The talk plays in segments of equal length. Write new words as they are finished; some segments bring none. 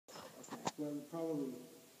Well, probably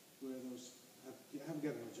where those haven't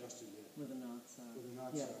got them adjusted yet. Where the knots are. Where the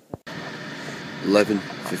knots are.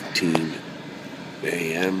 11:15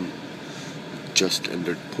 a.m. Just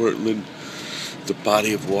entered Portland. The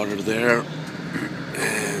body of water there,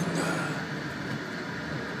 and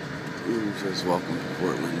it says welcome to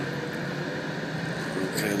Portland.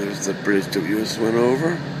 Okay, there's the bridge that we just went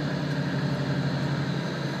over.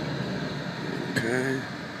 Okay.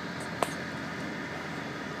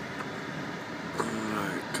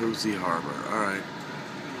 Alright, Cozy Harbor. Alright.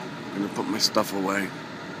 I'm gonna put my stuff away.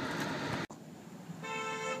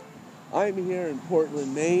 I'm here in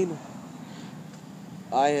Portland, Maine.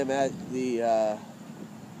 I am at the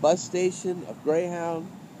bus station of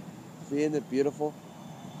Greyhound. Isn't it beautiful?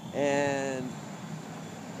 And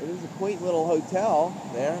it is a quaint little hotel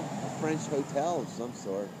there, a French hotel of some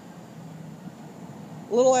sort.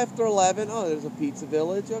 A little after 11. Oh, there's a pizza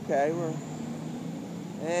village. Okay,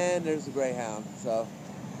 and there's the Greyhound. So,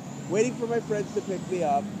 waiting for my friends to pick me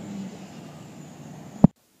up.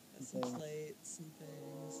 Some plates and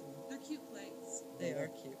things. They're cute plates. They are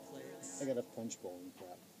cute plates. I got a punch bowl and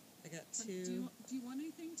crap. I got So two. do you want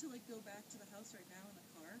anything to like go back to the house right now in the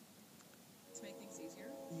car to make things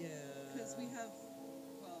easier? Yeah. Because we have,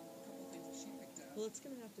 well, a couple of things that she picked out. Well, it's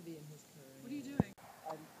going to have to be in his car. What are you doing?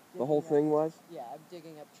 The whole thing was? Yeah, I'm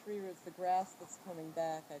digging up tree roots. The grass that's coming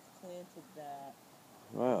back, I've planted that.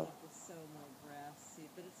 Wow. I have to sow more grass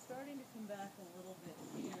seed, but it's starting to come back a little bit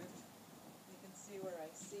here. You can see where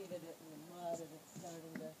I seeded it in the mud, and it's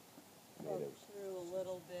starting to poke through a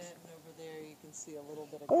little bit. And over there, you can see a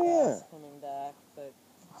little bit of grass coming back. But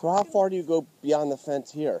So how far do you go beyond the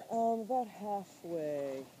fence here? about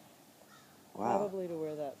halfway. Wow. Probably to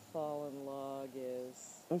where that fallen log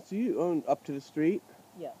is. Oh, so you own up to the street?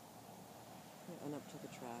 Yeah. And up to the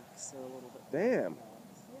tracks, or a little bit. Damn. Yeah.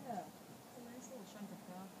 It's a nice little chunk of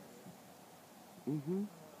property. Mm-hmm.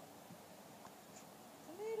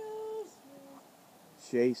 Tomatoes!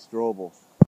 Shay Strobel.